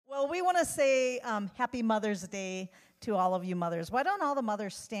we want to say Happy Mother's Day to all of you mothers. Why don't all the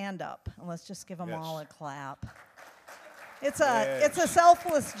mothers stand up? And let's just give them all a clap. It's a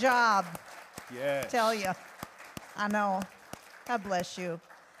selfless job. Yes. Tell you. I know. God bless you.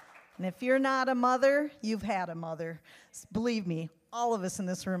 And if you're not a mother, you've had a mother. Believe me, all of us in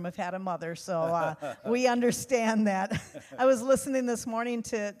this room have had a mother, so we understand that. I was listening this morning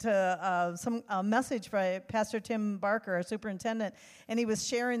to some message by Pastor Tim Barker, our superintendent, and he was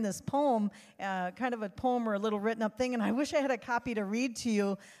sharing this poem, kind of a poem or a little written up thing, and I wish I had a copy to read to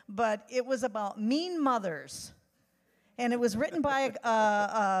you, but it was about mean mothers. And it was written by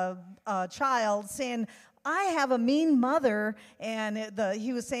a child saying, I have a mean mother, and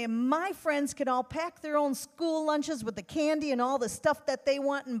he was saying, my friends can all pack their own school lunches with the candy and all the stuff that they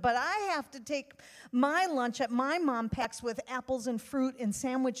want, but I have to take my lunch that my mom packs with apples and fruit and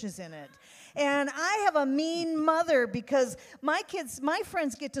sandwiches in it. And I have a mean mother because my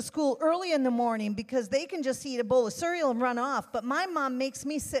friends get to school early in the morning because they can just eat a bowl of cereal and run off. But my mom makes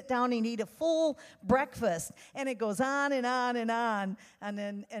me sit down and eat a full breakfast. And it goes on and on and on, and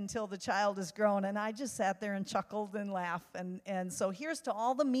then until the child is grown. And I just sat there and chuckled and laughed. And so here's to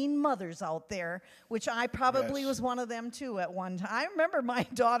all the mean mothers out there, which I probably was one of them too at one time. I remember my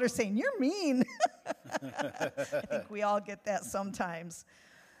daughter saying, "You're mean." I think we all get that sometimes.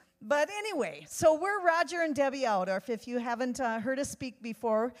 But anyway, so we're Roger and Debbie Outdorf. If you haven't heard us speak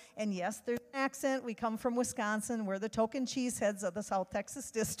before, and yes, there's an accent. We come from Wisconsin. We're the token cheeseheads of the South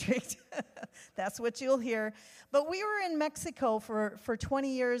Texas District. That's what you'll hear. But we were in Mexico for 20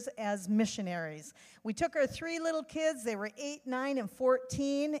 years as missionaries. We took our 3 little kids. They were 8, 9, and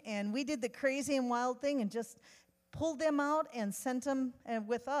 14, and we did the crazy and wild thing and just pulled them out and sent them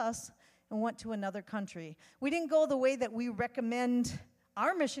with us and went to another country. We didn't go the way that we recommend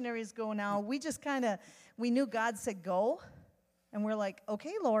our missionaries go now. We just we knew God said go, and we're like,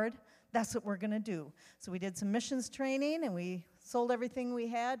 okay, Lord, that's what we're going to do. So we did some missions training, and we sold everything we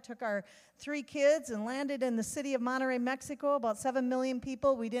had, took our 3 kids, and landed in the city of Monterrey, Mexico, about 7 million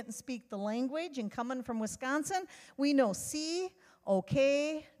people. We didn't speak the language, and coming from Wisconsin, we know sí,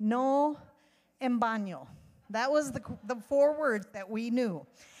 okay, no, and baño. That was the 4 words that we knew.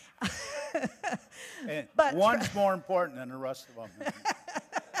 But one's more important than the rest of them.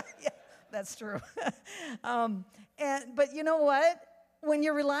 Yeah, that's true. But you know what? When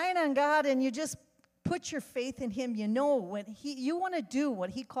you're relying on God and you just put your faith in Him, you know when you want to do what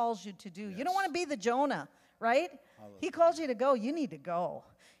He calls you to do. Yes. You don't want to be the Jonah, right? Hallelujah. He calls you to go, you need to go.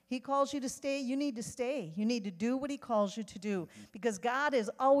 He calls you to stay, you need to stay. You need to do what He calls you to do. Because God is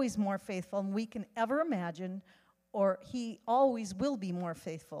always more faithful than we can ever imagine, or He always will be more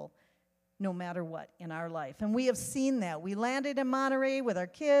faithful no matter what in our life. And we have seen that. We landed in Monterrey with our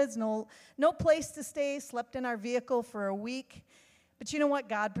kids, no place to stay, slept in our vehicle for a week. But you know what?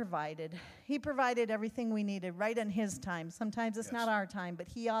 God provided. He provided everything we needed right in His time. Sometimes it's not our time, but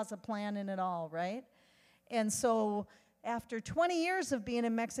He has a plan in it all, right? And so after 20 years of being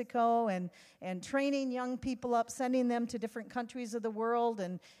in Mexico and training young people up, sending them to different countries of the world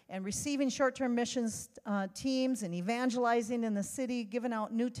and receiving short-term missions teams and evangelizing in the city, giving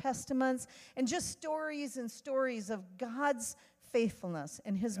out New Testaments, and just stories and stories of God's faithfulness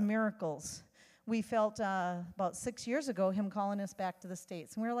and His miracles. We felt about 6 years ago Him calling us back to the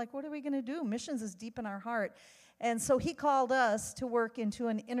States. And we were like, what are we going to do? Missions is deep in our heart. And so He called us to work into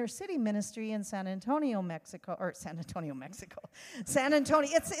an inner city ministry in San Antonio, Mexico. San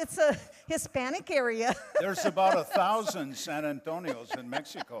Antonio, it's a Hispanic area. There's about 1,000 San Antonios in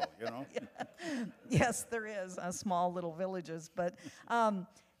Mexico, you know. Yeah. Yes, there is, small little villages. But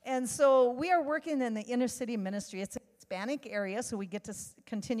and so we are working in the inner city ministry. It's a Hispanic area, so we get to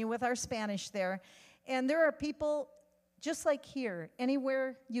continue with our Spanish there. And there are people, just like here,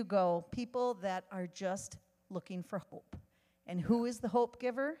 anywhere you go, people that are just looking for hope. And who is the hope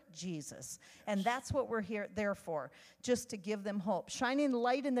giver? Jesus. And that's what we're there for, just to give them hope. Shining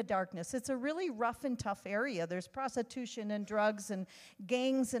light in the darkness. It's a really rough and tough area. There's prostitution and drugs and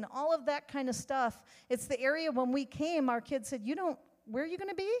gangs and all of that kind of stuff. It's the area when we came, our kids said, where are you going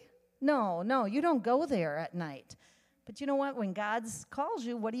to be? No, you don't go there at night. But you know what? When God calls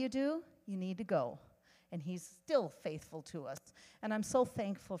you, what do? You need to go. And He's still faithful to us. And I'm so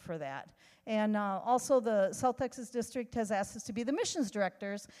thankful for that. And also the South Texas District has asked us to be the missions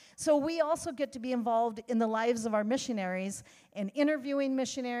directors. So we also get to be involved in the lives of our missionaries and interviewing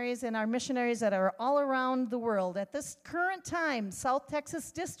missionaries and our missionaries that are all around the world. At this current time, South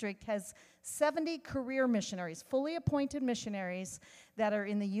Texas District has 70 career missionaries, fully appointed missionaries that are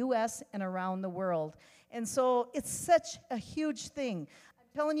in the U.S. and around the world. And so it's such a huge thing. I'm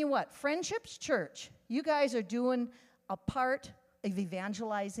telling you what, Friendships Church, you guys are doing a part of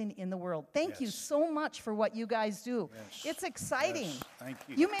evangelizing in the world. Thank you Yes. so much for what you guys do. Yes. It's exciting. Yes, thank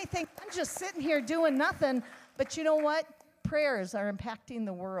you. You may think, I'm just sitting here doing nothing, but you know what? Prayers are impacting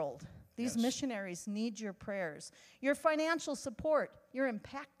the world. These Yes. missionaries need your prayers. Your financial support, you're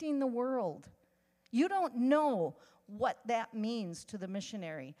impacting the world. You don't know what that means to the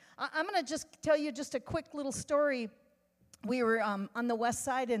missionary. I'm going to just tell you just a quick little story. We were on the west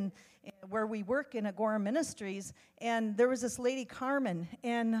side where we work in Agora Ministries, and there was this lady, Carmen,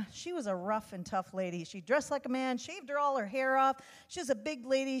 and she was a rough and tough lady. She dressed like a man, shaved all her hair off. She was a big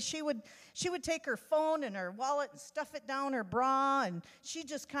lady. She would take her phone and her wallet and stuff it down her bra, and she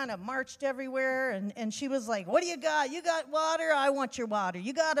just kind of marched everywhere, and she was like, what do you got? You got water? I want your water.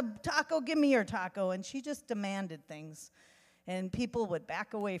 You got a taco? Give me your taco. And she just demanded things, and people would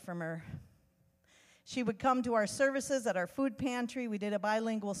back away from her. She would come to our services at our food pantry. We did a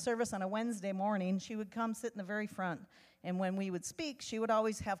bilingual service on a Wednesday morning. She would come sit in the very front. And when we would speak, she would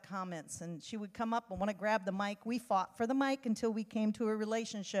always have comments. And she would come up and want to grab the mic. We fought for the mic until we came to a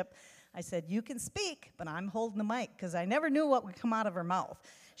relationship. I said, you can speak, but I'm holding the mic, because I never knew what would come out of her mouth.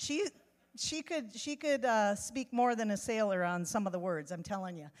 She could speak more than a sailor on some of the words, I'm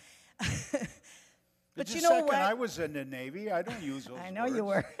telling you. But Just you a know second, what? I was in the Navy. I don't use those I know words. you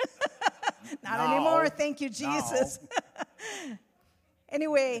were. Not No. anymore, thank you, Jesus. No.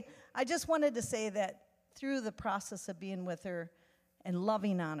 Anyway, I just wanted to say that through the process of being with her and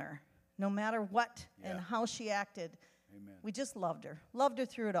loving on her, no matter what and Yeah. how she acted, Amen. we just loved her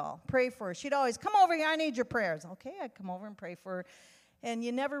through it all. Pray for her. She'd always, come over here, I need your prayers. Okay, I'd come over and pray for her. And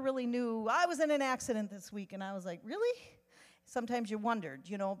you never really knew. I was in an accident this week, and I was like, really? Sometimes you wondered,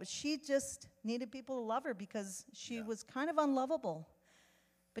 but she just needed people to love her because she was kind of unlovable.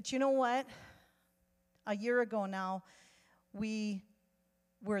 But you know what? A year ago now, we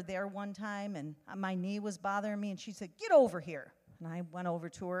were there one time, and my knee was bothering me, and she said, get over here. And I went over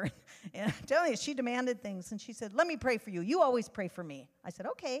to her, and I'm telling you, she demanded things, and she said, let me pray for you. You always pray for me. I said,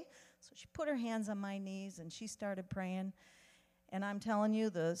 okay. So she put her hands on my knees, and she started praying. And I'm telling you,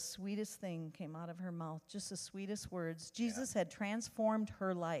 the sweetest thing came out of her mouth, just the sweetest words. Jesus had transformed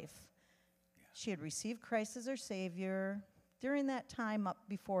her life. Yeah. She had received Christ as her Savior. During that time up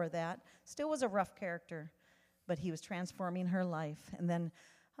before that, still was a rough character, but he was transforming her life. And then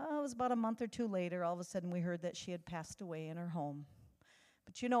it was about a month or two later, all of a sudden we heard that she had passed away in her home.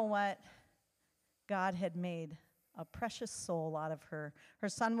 But you know what? God had made a precious soul out of her. Her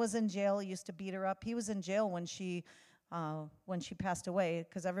son was in jail. He used to beat her up. He was in jail when she passed away,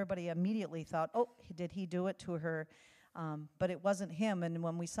 because everybody immediately thought, oh, did he do it to her? But it wasn't him. And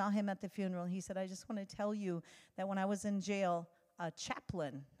when we saw him at the funeral, he said, I just want to tell you that when I was in jail, a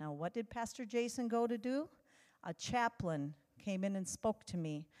chaplain, now what did Pastor Jason go to do? A chaplain came in and spoke to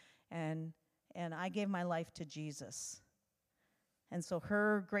me, and I gave my life to Jesus. And so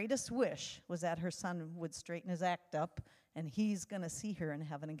her greatest wish was that her son would straighten his act up, and he's going to see her in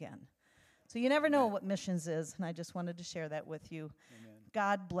heaven again. So you never know what missions is, and I just wanted to share that with you. Amen.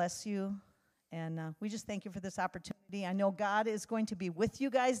 God bless you, and we just thank you for this opportunity. I know God is going to be with you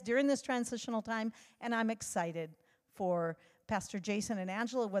guys during this transitional time, and I'm excited for Pastor Jason and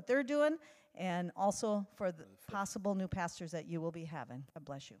Angela, what they're doing, and also for the possible new pastors that you will be having. God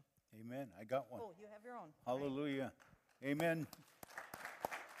bless you. Amen. I got one. Oh, you have your own. Hallelujah. Right. Amen.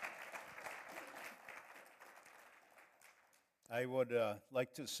 I would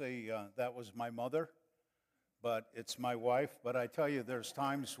like to say that was my mother, but it's my wife. But I tell you, there's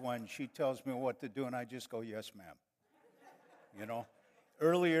times when she tells me what to do, and I just go, yes, ma'am.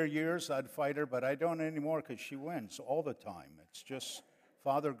 Earlier years, I'd fight her, but I don't anymore because she wins all the time. It's just,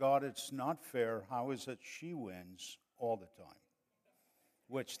 Father God, it's not fair. How is it she wins all the time?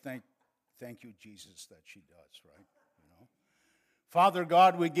 Which, thank you, Jesus, that she does, right? Father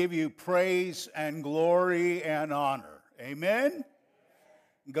God, we give you praise and glory and honor. Amen.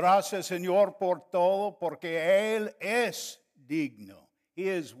 Gracias, Señor, por todo, porque Él es digno. He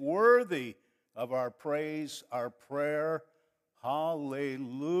is worthy of our praise, our prayer.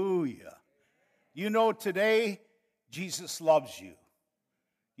 Hallelujah. Today, Jesus loves you.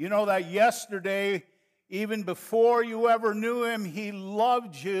 You know that yesterday, even before you ever knew Him, He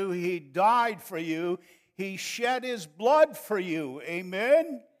loved you. He died for you. He shed His blood for you.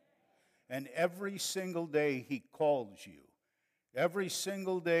 Amen. And every single day He calls you. Every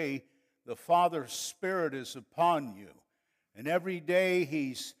single day the Father's Spirit is upon you. And every day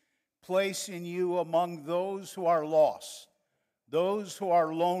He's placing you among those who are lost, those who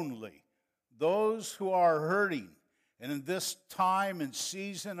are lonely, those who are hurting. And in this time and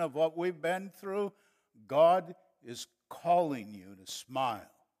season of what we've been through, God is calling you to smile,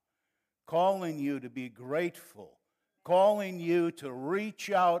 calling you to be grateful, calling you to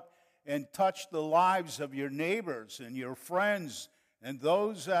reach out and touch the lives of your neighbors and your friends and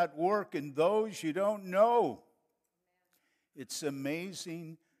those at work and those you don't know. It's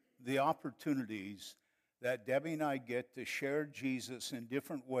amazing the opportunities that Debbie and I get to share Jesus in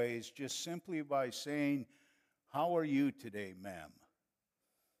different ways just simply by saying, "How are you today, ma'am?"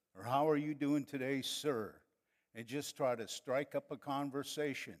 Or "How are you doing today, sir?" And just try to strike up a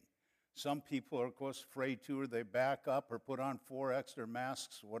conversation. Some people are, of course, afraid to, or they back up or put on 4 extra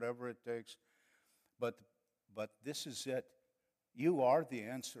masks, whatever it takes. But this is it. You are the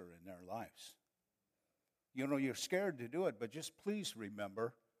answer in their lives. You know, you're scared to do it, but just please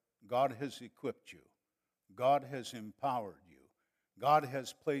remember, God has equipped you. God has empowered you. God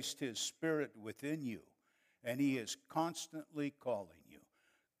has placed His Spirit within you, and He is constantly calling you,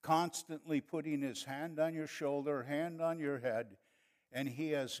 constantly putting His hand on your shoulder, hand on your head, and He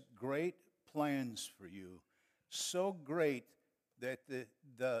has great plans for you, so great that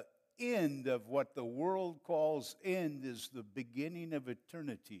the end of what the world calls end is the beginning of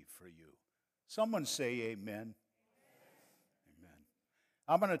eternity for you. Someone say amen. Amen.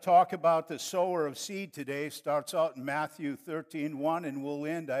 I'm going to talk about the sower of seed today. Starts out in Matthew 13:1, and we'll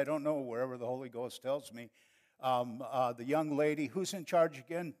end, I don't know, wherever the Holy Ghost tells me. The young lady, who's in charge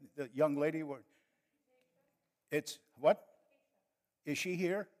again? The young lady, it's what? Is she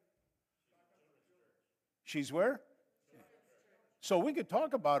here? She's where? So we could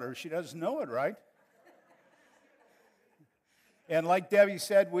talk about her. She doesn't know it, right? And like Debbie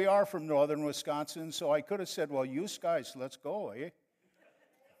said, we are from northern Wisconsin, so I could have said, well, you guys, let's go, eh?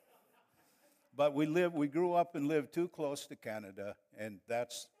 But we grew up and lived too close to Canada, and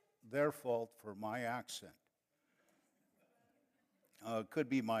that's their fault for my accent. It could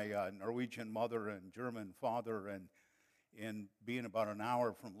be my Norwegian mother and German father and being about an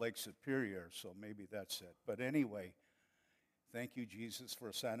hour from Lake Superior, so maybe that's it. But anyway, thank you, Jesus,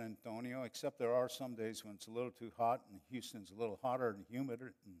 for San Antonio, except there are some days when it's a little too hot, and Houston's a little hotter and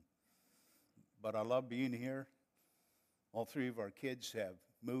humider. But I love being here. All 3 of our kids have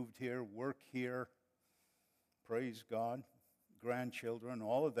moved here, work here. Praise God. Grandchildren,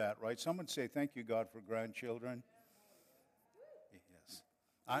 all of that, right? Someone say, thank you, God, for grandchildren. Yes.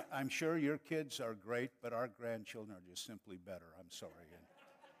 I'm sure your kids are great, but our grandchildren are just simply better. I'm sorry.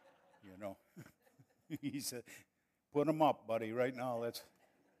 And, you know, he said, put them up, buddy, right now. Let's.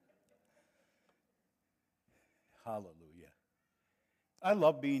 Hallelujah. I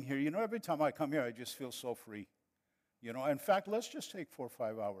love being here. You know, every time I come here, I just feel so free. You know, in fact, let's just take 4 or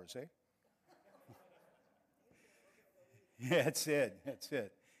 5 hours, eh? Yeah, that's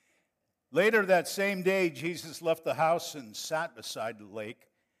it. Later that same day, Jesus left the house and sat beside the lake.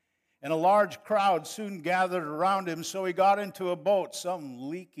 And a large crowd soon gathered around him, so he got into a boat, some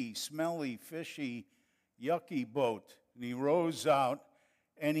leaky, smelly, fishy, yucky boat. And he rows out,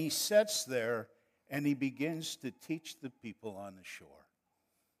 and he sits there, and he begins to teach the people on the shore.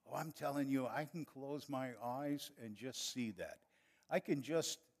 Oh, I'm telling you, I can close my eyes and just see that. I can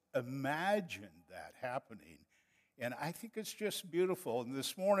just imagine that happening. And I think it's just beautiful. And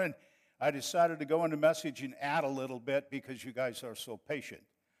this morning, I decided to go into message and add a little bit because you guys are so patient.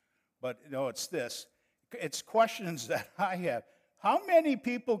 But, you know, it's this. It's questions that I have. How many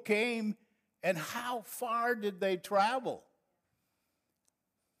people came and how far did they travel?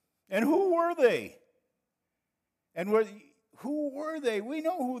 And who were they? And who were they? We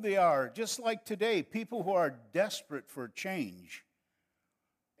know who they are. Just like today, people who are desperate for change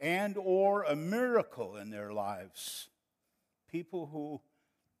and or a miracle in their lives. People who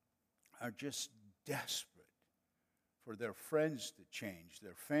are just desperate for their friends to change,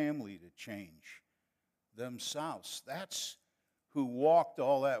 their family to change, themselves. That's who walked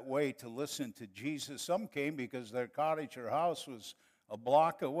all that way to listen to Jesus. Some came because their cottage or house was a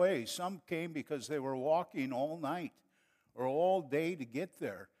block away. Some came because they were walking all night or all day to get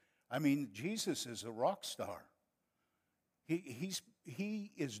there. I mean, Jesus is a rock star.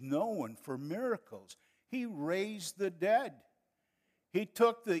 He is known for miracles. He raised the dead. He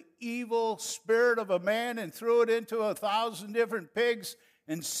took the evil spirit of a man and threw it into 1,000 different pigs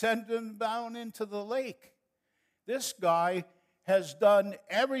and sent them down into the lake. This guy has done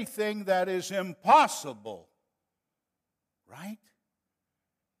everything that is impossible, right?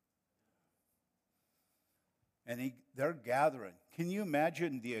 And they're gathering. Can you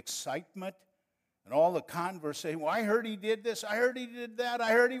imagine the excitement and all the conversation? Well, I heard he did this. I heard he did that.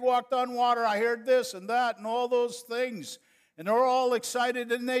 I heard he walked on water. I heard this and that and all those things. And they're all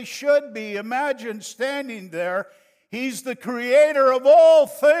excited, and they should be. Imagine standing there. He's the creator of all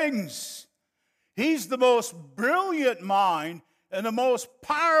things. He's the most brilliant mind and the most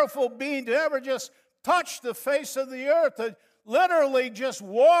powerful being to ever just touch the face of the earth, to literally just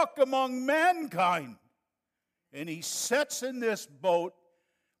walk among mankind. And he sits in this boat,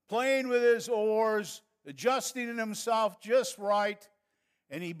 playing with his oars, adjusting himself just right,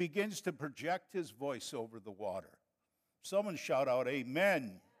 and he begins to project his voice over the water. Someone shout out,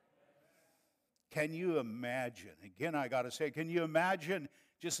 amen. Can you imagine? Again, I got to say, can you imagine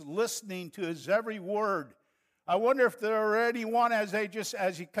just listening to his every word? I wonder if there are anyone as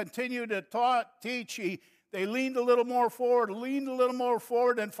he continued to teach, they leaned a little more forward,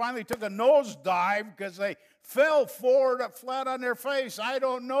 and finally took a nosedive because they fell forward flat on their face. I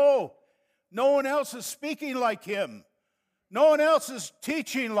don't know. No one else is speaking like him. No one else is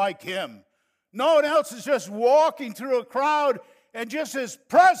teaching like him. No one else is just walking through a crowd, and just his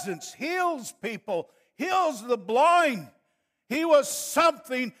presence heals people, heals the blind. He was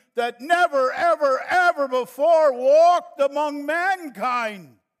something that never, ever, ever before walked among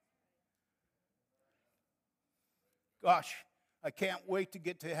mankind. Gosh, I can't wait to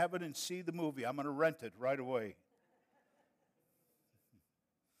get to heaven and see the movie. I'm going to rent it right away.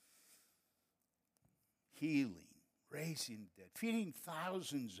 Healing, raising the dead, feeding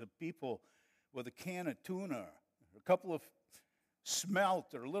thousands of people with a can of tuna, a couple of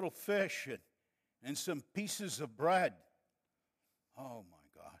smelt or little fish, and some pieces of bread. Oh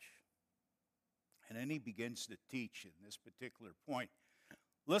my gosh. And then he begins to teach in this particular point.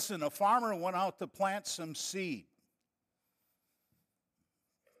 Listen, a farmer went out to plant some seed.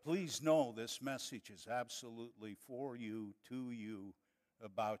 Please know this message is absolutely for you, to you,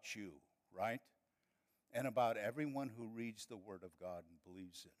 about you, right? And about everyone who reads the Word of God and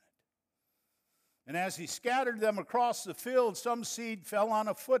believes in it. And as he scattered them across the field, some seed fell on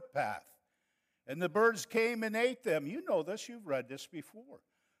a footpath, and the birds came and ate them. You know this, you've read this before.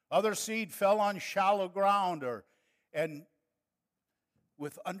 Other seed fell on shallow ground and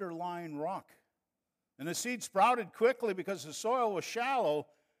with underlying rock. And the seed sprouted quickly because the soil was shallow,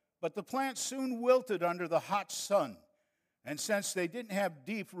 but the plant soon wilted under the hot sun. And since they didn't have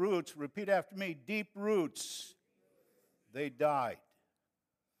deep roots, repeat after me, deep roots, they died.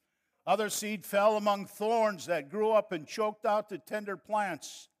 Other seed fell among thorns that grew up and choked out the tender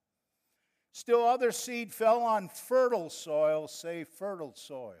plants. Still other seed fell on fertile soil, say fertile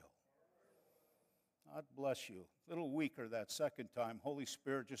soil. God bless you. A little weaker that second time. Holy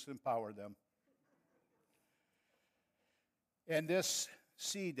Spirit, just empower them. And this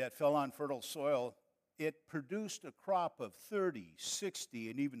seed that fell on fertile soil, it produced a crop of 30,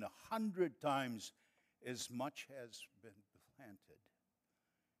 60, and even 100 times as much has been planted.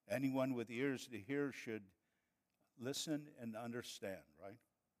 Anyone with ears to hear should listen and understand, right?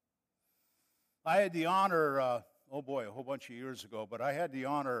 I had the honor, a whole bunch of years ago, but I had the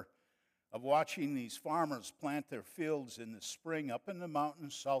honor of watching these farmers plant their fields in the spring up in the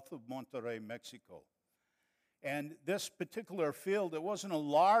mountains south of Monterrey, Mexico. And this particular field, it wasn't a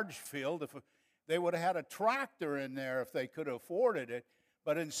large field. If they would have had a tractor in there if they could have afforded it,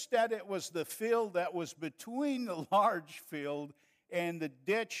 but instead it was the field that was between the large field and the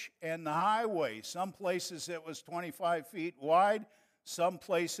ditch and the highway. Some places it was 25 feet wide. Some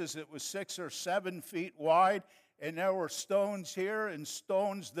places it was 6 or 7 feet wide. And there were stones here and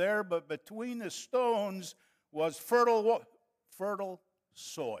stones there. But between the stones was fertile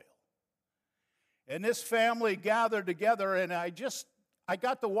soil. And this family gathered together, and I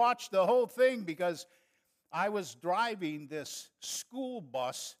got to watch the whole thing because I was driving this school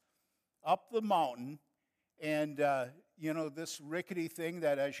bus up the mountain, and this rickety thing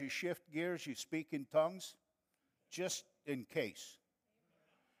that as you shift gears, you speak in tongues, just in case.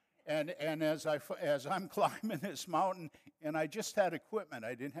 And as I'm climbing this mountain, and I just had equipment,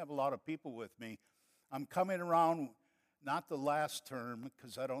 I didn't have a lot of people with me. I'm coming around, not the last turn,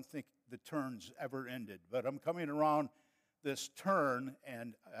 because I don't think the turns ever ended, but I'm coming around this turn,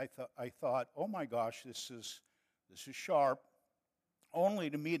 and I thought, oh my gosh, this is sharp, only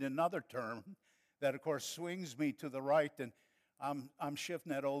to meet another turn that, of course, swings me to the right, and I'm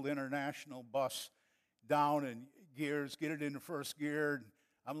shifting that old International bus down in gears, get it into first gear, and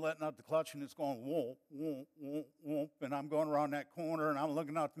I'm letting out the clutch, and it's going whoop, whoop, whoop, whoop, and I'm going around that corner, and I'm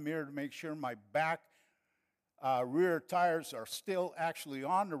looking out the mirror to make sure my back rear tires are still actually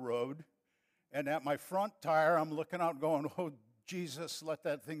on the road, and at my front tire, I'm looking out going, oh, Jesus, let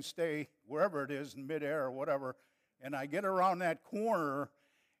that thing stay wherever it is in midair or whatever, and I get around that corner,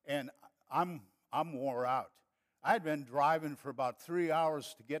 and I'm wore out. I'd been driving for about 3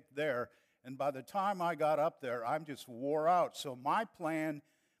 hours to get there, and by the time I got up there, I'm just wore out. So my plan,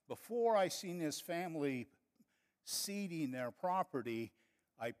 before I seen this family seeding their property,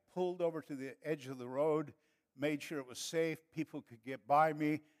 I pulled over to the edge of the road, made sure it was safe, people could get by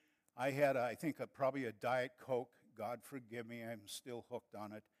me. I had, I think, probably a Diet Coke. God forgive me, I'm still hooked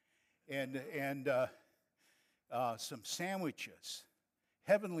on it. And some sandwiches,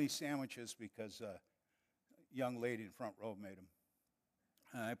 heavenly sandwiches, because a young lady in front row made them.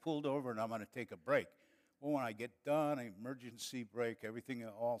 And I pulled over, and I'm going to take a break. Well, when I get done, emergency brake, everything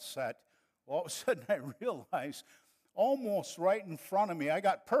all set. All of a sudden, I realized almost right in front of me, I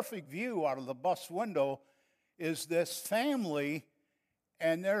got perfect view out of the bus window, is this family,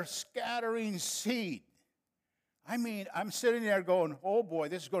 and they're scattering seed. I mean, I'm sitting there going, oh boy,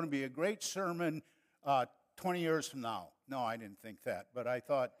 this is going to be a great sermon 20 years from now. No, I didn't think that, but I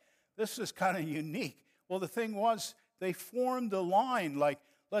thought, this is kind of unique. Well, the thing was, they formed a line, like,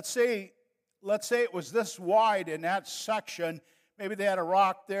 let's say it was this wide in that section. Maybe they had a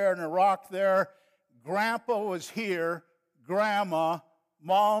rock there and a rock there. Grandpa was here, Grandma,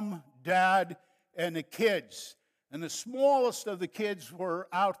 Mom, Dad, and the kids. And the smallest of the kids were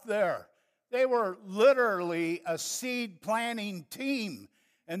out there. They were literally a seed planting team.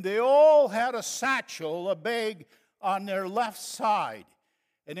 And they all had a satchel, a bag, on their left side.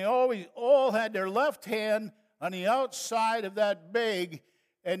 And they all had their left hand on the outside of that bag.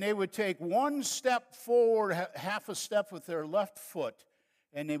 And they would take one step forward, half a step with their left foot.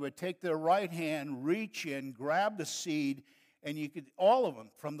 And they would take their right hand, reach in, grab the seed. And you could, all of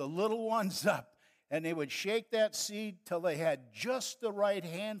them, from the little ones up. And they would shake that seed till they had just the right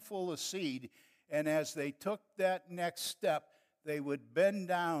handful of seed. And as they took that next step, they would bend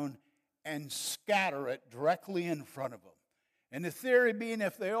down and scatter it directly in front of them. And the theory being,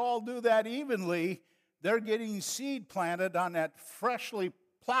 if they all do that evenly, they're getting seed planted on that freshly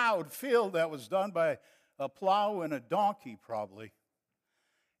plowed field that was done by a plow and a donkey, probably.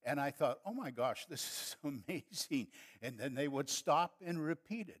 And I thought, oh my gosh, this is amazing. And then they would stop and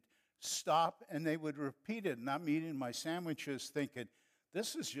repeat it. Stop, and they would repeat it. And I'm eating my sandwiches thinking,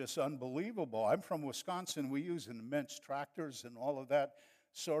 this is just unbelievable. I'm from Wisconsin. We use immense tractors and all of that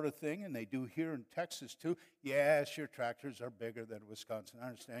sort of thing, and they do here in Texas too. Yes, your tractors are bigger than Wisconsin. I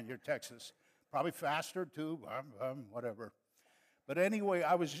understand you're Texas. Probably faster too, whatever. But anyway,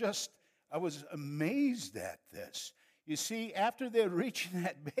 I was amazed at this. You see, after they reach in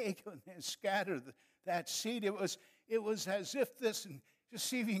that bag and they scatter that seed, it was as if this, and just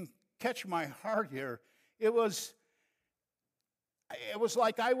see if you can catch my heart here, it was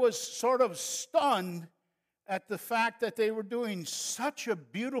like I was sort of stunned at the fact that they were doing such a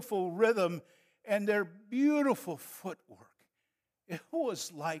beautiful rhythm and their beautiful footwork. It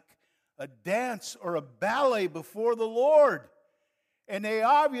was like a dance or a ballet before the Lord. And they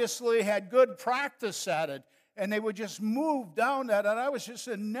obviously had good practice at it, and they would just move down that, and I was just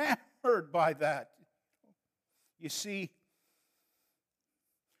enamored by that. You see,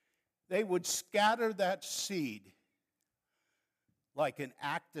 they would scatter that seed like an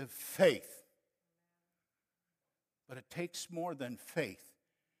act of faith. But it takes more than faith.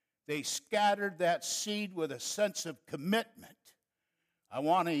 They scattered that seed with a sense of commitment. I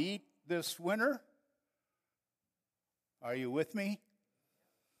want to eat this winter. Are you with me?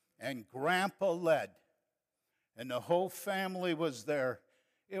 And Grandpa led. And the whole family was there.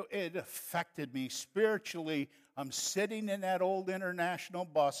 It affected me spiritually. I'm sitting in that old international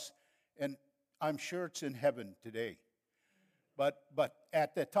bus, and I'm sure it's in heaven today. But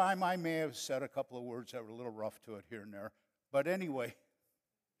at the time, I may have said a couple of words that were a little rough to it here and there. But anyway,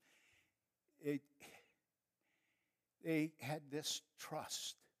 they had this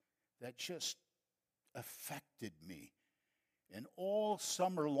trust that just affected me. And all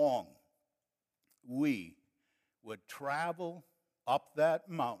summer long, we would travel up that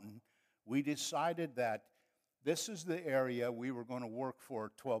mountain. We decided that this is the area we were going to work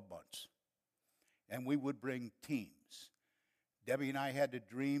for 12 months. And we would bring teams. Debbie and I had to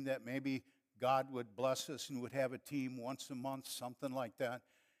dream that maybe God would bless us and would have a team once a month, something like that.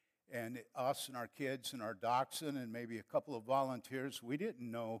 And us and our kids and our dachshund and maybe a couple of volunteers, we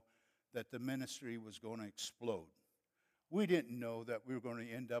didn't know that the ministry was going to explode. We didn't know that we were going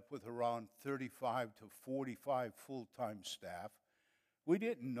to end up with around 35 to 45 full-time staff. We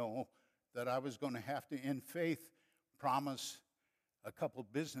didn't know that I was going to have to, in faith, promise a couple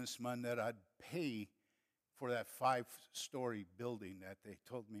businessmen that I'd pay for that 5-story building that they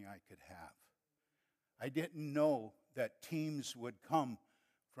told me I could have. I didn't know that teams would come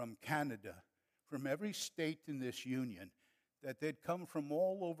from Canada, from every state in this union, that they'd come from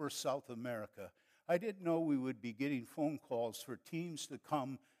all over South America. I didn't know we would be getting phone calls for teams to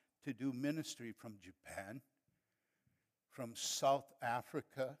come to do ministry from Japan, from South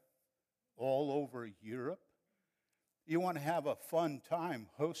Africa, all over Europe. You want to have a fun time,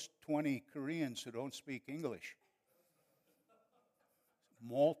 host 20 Koreans who don't speak English.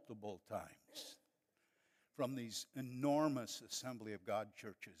 multiple times from these enormous Assembly of God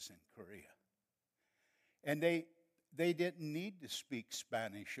churches in Korea. And they didn't need to speak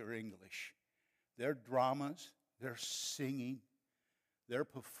Spanish or English. Their dramas, their singing, their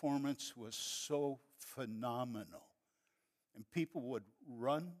performance was so phenomenal. And people would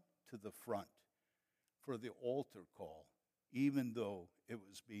run to the front for the altar call, even though it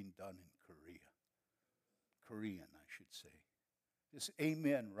was being done in Korean, I should say. Just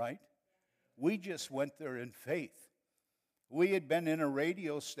amen, right? We just went there in faith. We had been in a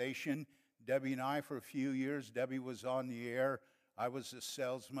radio station, Debbie and I, for a few years. Debbie was on the air. I was a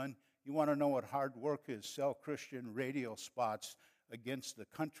salesman. You want to know what hard work is? Sell Christian radio spots against the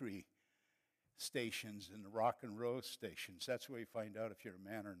country stations and the rock and roll stations. That's where you find out if you're a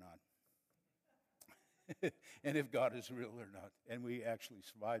man or not. And if God is real or not. And we actually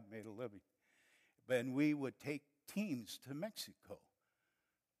survived, made a living. And we would take teams to Mexico,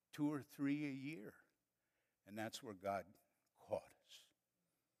 2 or 3 a year. And that's where God caught us.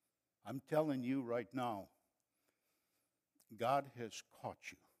 I'm telling you right now, God has caught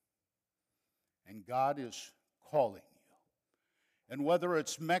you. And God is calling you. And whether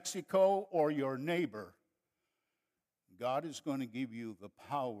it's Mexico or your neighbor, God is going to give you the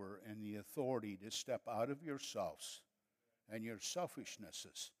power and the authority to step out of yourselves and your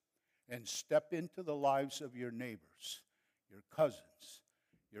selfishnesses and step into the lives of your neighbors, your cousins,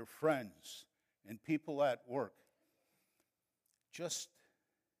 your friends, and people at work. Just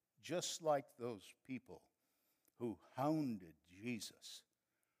like those people who hounded Jesus,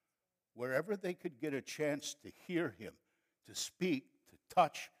 wherever they could get a chance to hear him, to speak, to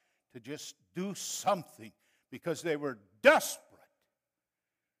touch, to just do something, because they were desperate.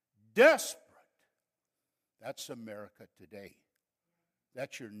 Desperate. That's America today.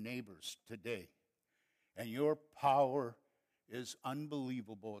 That's your neighbors today. And your power is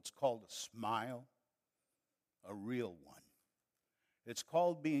unbelievable. It's called a smile, a real one. It's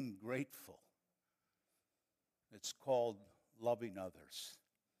called being grateful. It's called loving others.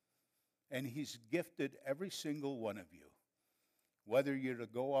 And he's gifted every single one of you. Whether you're to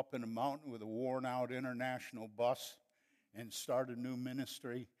go up in a mountain with a worn-out international bus and start a new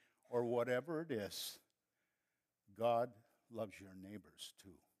ministry or whatever it is, God loves your neighbors too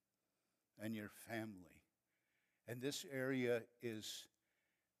and your family. And this area is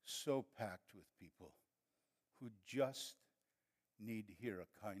so packed with people who just need to hear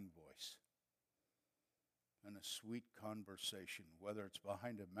a kind voice and a sweet conversation, whether it's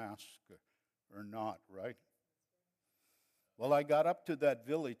behind a mask or not, right? Well, I got up to that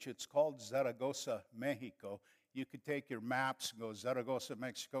village. It's called Zaragoza, Mexico. You could take your maps and go Zaragoza,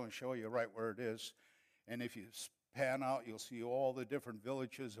 Mexico, and show you right where it is. And if you pan out, you'll see all the different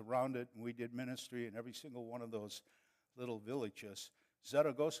villages around it. And we did ministry in every single one of those little villages.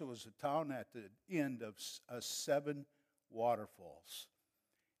 Zaragoza was a town at the end of 7 waterfalls.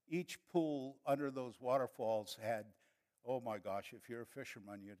 Each pool under those waterfalls had, oh my gosh, if you're a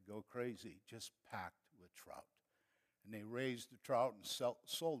fisherman, you'd go crazy, just packed with trout. And they raised the trout and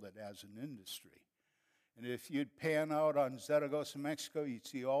sold it as an industry. And if you'd pan out on Zaragoza, Mexico, you'd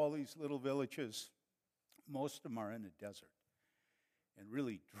see all these little villages. Most of them are in the desert and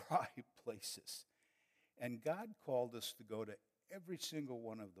really dry places. And God called us to go to every single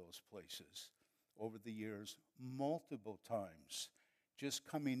one of those places over the years, multiple times, just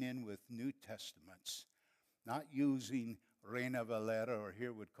coming in with New Testaments, not using Reina Valera, or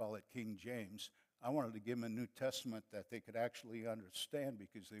here would call it King James. I wanted to give them a New Testament that they could actually understand,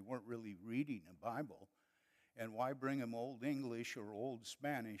 because they weren't really reading a Bible. And why bring them Old English or Old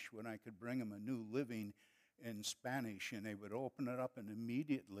Spanish when I could bring them a New Living in Spanish, and they would open it up and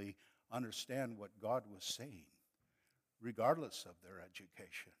immediately understand what God was saying, regardless of their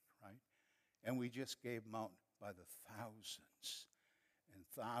education, right? And we just gave them out by the thousands and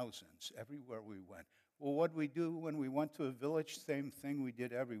thousands everywhere we went. Well, what did we do when we went to a village? Same thing we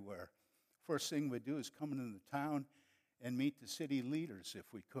did everywhere. First thing we'd do is come into the town and meet the city leaders if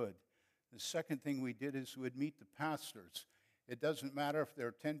we could. The second thing we did is we'd meet the pastors. It doesn't matter if there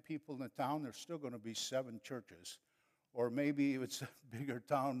are 10 people in the town, there's still going to be 7 churches. Or maybe if it's a bigger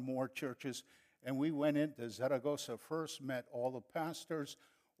town, more churches. And we went into Zaragoza first, met all the pastors,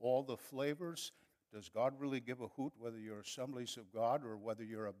 all the flavors. Does God really give a hoot whether you're Assemblies of God or whether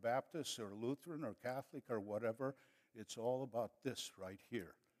you're a Baptist or Lutheran or Catholic or whatever? It's all about this right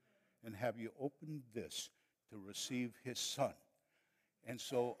here. And have you opened this to receive his Son? And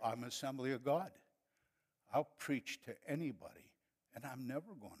so I'm Assembly of God. I'll preach to anybody, and I'm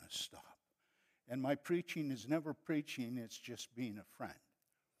never going to stop. And my preaching is never preaching, it's just being a friend.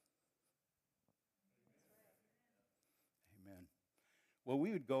 Amen. Well,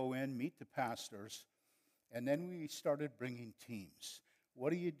 we would go in, meet the pastors, and then we started bringing teams.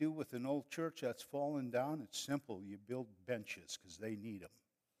 What do you do with an old church that's fallen down? It's simple. You build benches because they need them.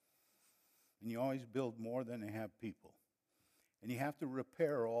 And you always build more than they have people. And you have to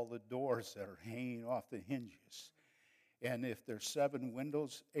repair all the doors that are hanging off the hinges. And if there's 7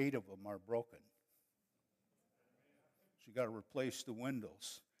 windows, 8 of them are broken. So you got to replace the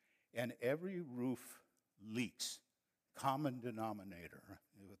windows. And every roof leaks. Common denominator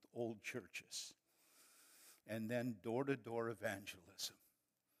with old churches. And then door-to-door evangelism.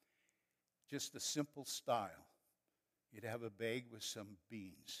 Just a simple style. You'd have a bag with some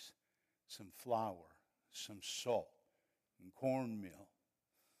beans, some flour, some salt, and cornmeal,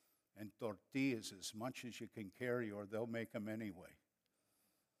 and tortillas as much as you can carry, or they'll make them anyway.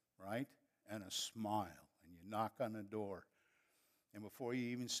 Right? And a smile. And you knock on the door. And before you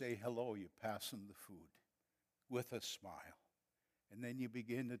even say hello, you pass them the food with a smile. And then you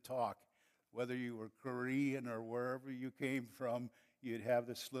begin to talk. Whether you were Korean or wherever you came from, you'd have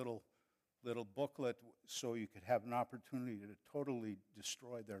this little booklet so you could have an opportunity to totally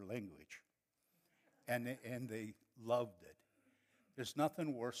destroy their language. And they loved it. There's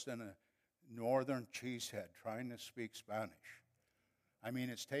nothing worse than a northern cheesehead trying to speak Spanish. I mean,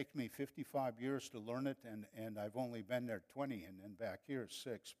 it's taken me 55 years to learn it, and I've only been there 20, and then back here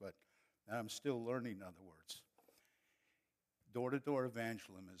 6, but I'm still learning other words. Door-to-door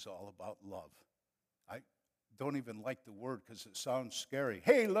evangelism is all about love. I don't even like the word because it sounds scary.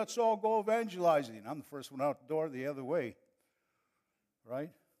 Hey, let's all go evangelizing. I'm the first one out the door the other way,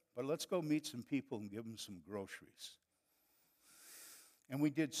 right? But let's go meet some people and give them some groceries. And we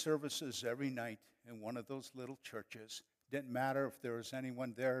did services every night in one of those little churches. Didn't matter if there was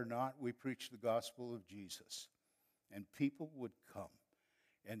anyone there or not. We preached the gospel of Jesus. And people would come.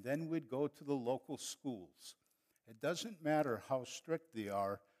 And then we'd go to the local schools. It doesn't matter how strict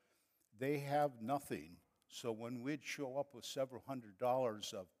they have nothing. So when we'd show up with several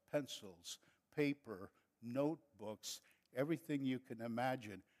 $100s of pencils, paper, notebooks, everything you can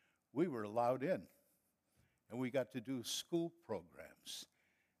imagine, we were allowed in. And we got to do school programs.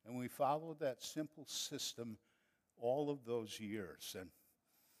 And we followed that simple system all of those years. And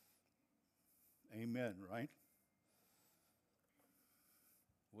amen, right?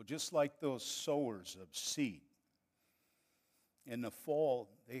 Well, just like those sowers of seed, in the fall,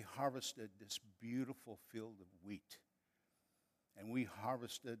 they harvested this beautiful field of wheat. And we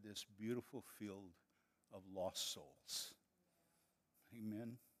harvested this beautiful field of lost souls.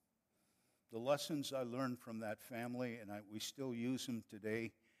 Amen. The lessons I learned from that family, and we still use them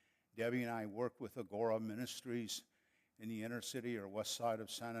today. Debbie and I work with Agora Ministries in the inner city or west side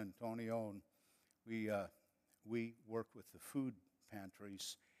of San Antonio. And we work with the food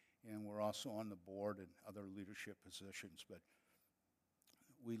pantries, and we're also on the board and other leadership positions. But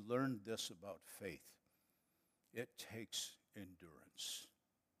we learned this about faith. It takes endurance.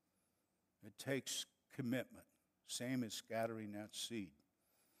 It takes commitment, same as scattering that seed.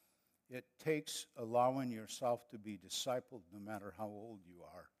 It takes allowing yourself to be discipled no matter how old you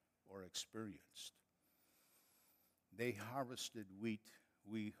are or experienced. They harvested wheat,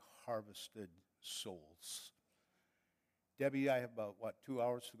 we harvested souls. Debbie, I have about, 2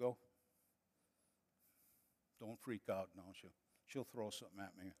 hours to go? Don't freak out now, she'll throw something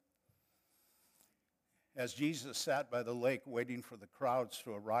at me. As Jesus sat by the lake waiting for the crowds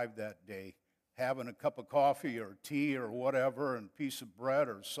to arrive that day, having a cup of coffee or tea or whatever, and a piece of bread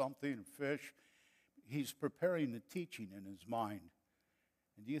or something, fish, he's preparing the teaching in his mind.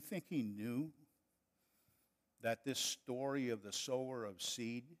 And do you think he knew that this story of the sower of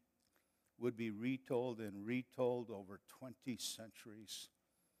seed would be retold and retold over 20 centuries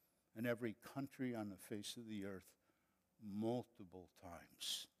in every country on the face of the earth multiple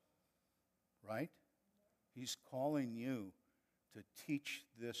times? Right? He's calling you to teach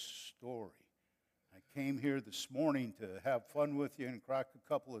this story. I came here this morning to have fun with you and crack a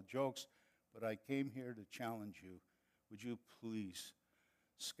couple of jokes, but I came here to challenge you. Would you please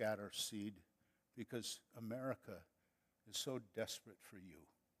scatter seed? Because America is so desperate for you.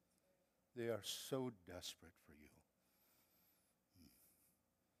 They are so desperate for you.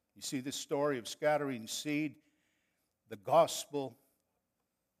 You see, this story of scattering seed, the gospel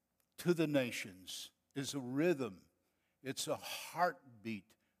to the nations, is a rhythm. It's a heartbeat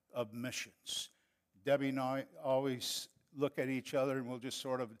of missions. Debbie and I always look at each other and we'll just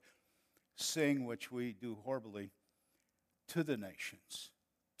sort of sing, which we do horribly, to the nations,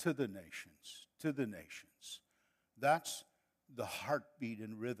 to the nations, to the nations. That's the heartbeat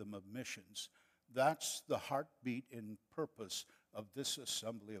and rhythm of missions. That's the heartbeat and purpose of this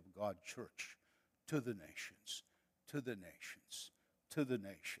Assembly of God Church. To the nations, to the nations, to the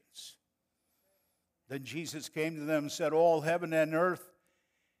nations. Then Jesus came to them and said, all heaven and earth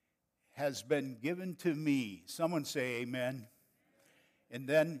has been given to me. Someone say amen. And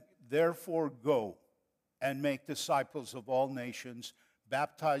then, therefore, go and make disciples of all nations,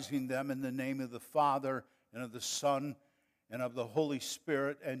 baptizing them in the name of the Father and of the Son and of the Holy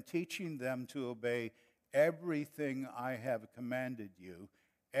Spirit, and teaching them to obey everything I have commanded you.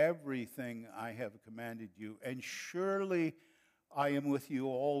 Everything I have commanded you. And surely I am with you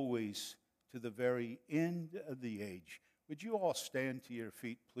always to the very end of the age. Would you all stand to your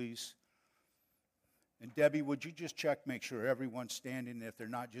feet, please? And Debbie, would you just check, make sure everyone's standing? If they're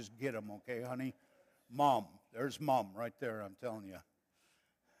not, just get them, okay, honey? Mom, there's Mom right there, I'm telling you.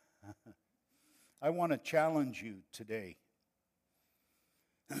 I want to challenge you today.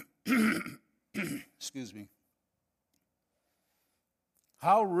 Excuse me.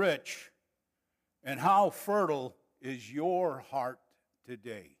 How rich and how fertile is your heart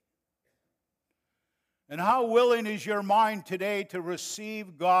today? And how willing is your mind today to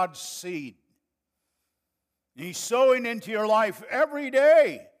receive God's seed? He's sowing into your life every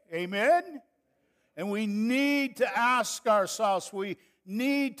day. Amen? And we need to ask ourselves, we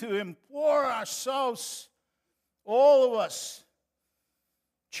need to implore ourselves, all of us,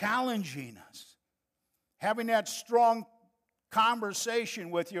 challenging us, having that strong conversation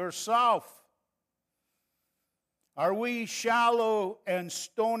with yourself. Are we shallow and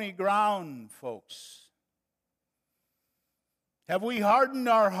stony ground, folks? Have we hardened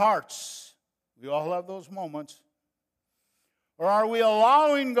our hearts? We all have those moments. Or are we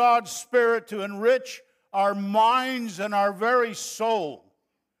allowing God's Spirit to enrich our minds and our very soul?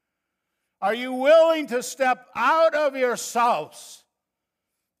 Are you willing to step out of yourselves,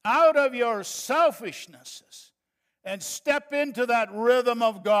 out of your selfishnesses, and step into that rhythm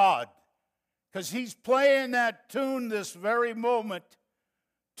of God? Because He's playing that tune this very moment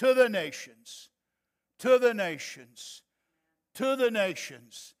to the nations, to the nations, to the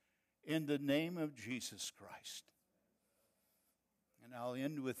nations, in the name of Jesus Christ. And I'll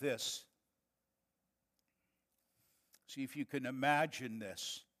end with this. See if you can imagine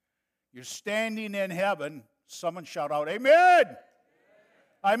this. You're standing in heaven. Someone shout out, amen! Amen.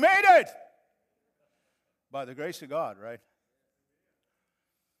 I made it! By the grace of God, right?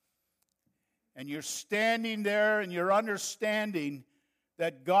 And you're standing there and you're understanding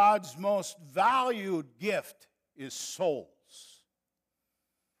that God's most valued gift is souls.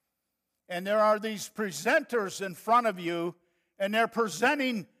 And there are these presenters in front of you, and they're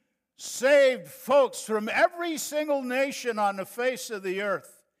presenting saved folks from every single nation on the face of the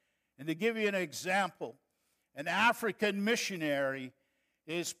earth. And to give you an example, an African missionary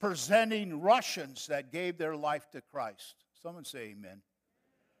is presenting Russians that gave their life to Christ. Someone say amen.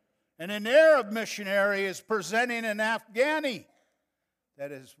 And an Arab missionary is presenting an Afghani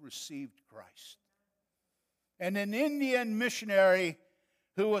that has received Christ. And an Indian missionary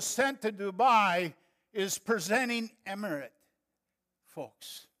who was sent to Dubai is presenting Emirate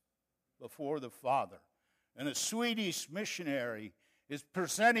folks before the Father. And a Swedish missionary is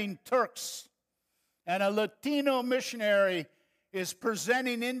presenting Turks. And a Latino missionary is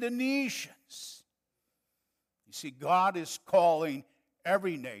presenting Indonesians. You see, God is calling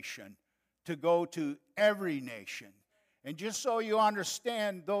every nation to go to every nation. And just so you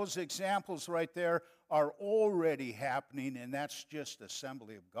understand, those examples right there are already happening, and that's just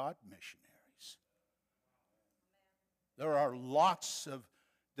Assembly of God missionaries. There are lots of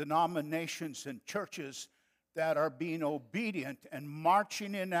denominations and churches that are being obedient and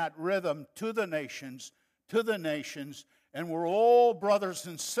marching in that rhythm to the nations, and we're all brothers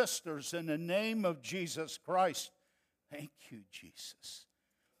and sisters in the name of Jesus Christ. Thank you, Jesus.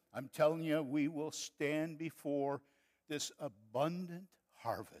 I'm telling you, we will stand before this abundant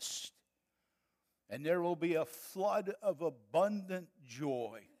harvest. And there will be a flood of abundant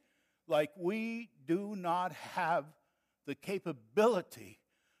joy. Like we do not have the capability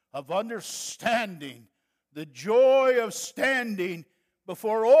of understanding the joy of standing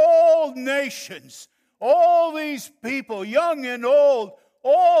before all nations, all these people, young and old,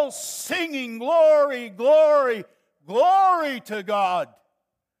 all singing glory, glory, glory to God.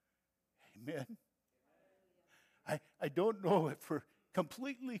 Amen. I don't know if we're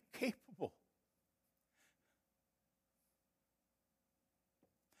completely capable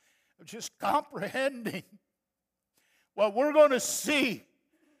of just comprehending what we're going to see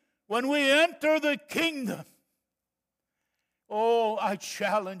when we enter the kingdom. Oh, I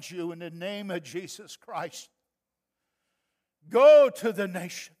challenge you in the name of Jesus Christ. Go to the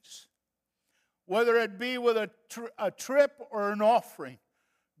nations, whether it be with a trip or an offering.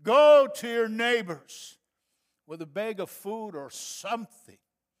 Go to your neighbors. with a bag of food or something.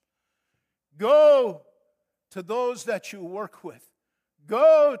 Go to those that you work with.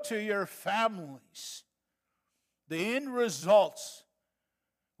 Go to your families. The end results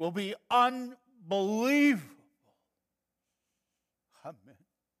will be unbelievable. Amen.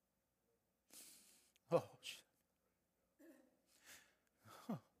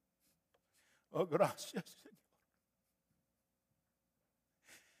 Oh, gracias, Señor.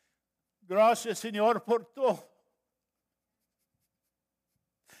 Gracias, Señor, por todo.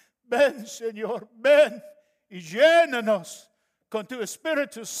 Ven, Señor, ven y llénanos con tu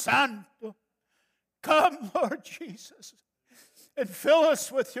Espíritu Santo. Come, Lord Jesus, and fill us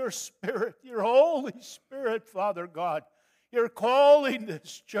with your Spirit, your Holy Spirit, Father God. You're calling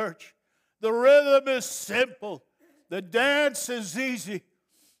this church. The rhythm is simple. The dance is easy.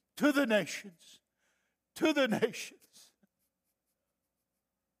 To the nations. To the nations.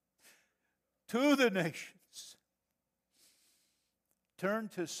 To the nations. Turn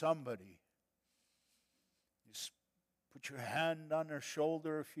to somebody. Just put your hand on their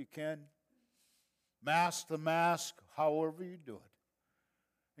shoulder if you can. Mask the mask, however you do it.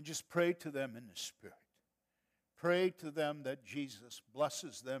 And just pray to them in the Spirit. Pray to them that Jesus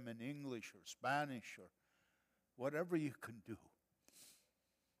blesses them in English or Spanish or whatever you can do.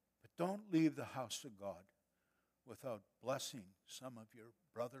 But don't leave the house of God without blessing some of your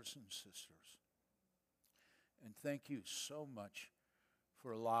brothers and sisters. And thank you so much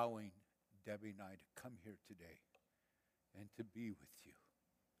for allowing Debbie and I to come here today and to be with you.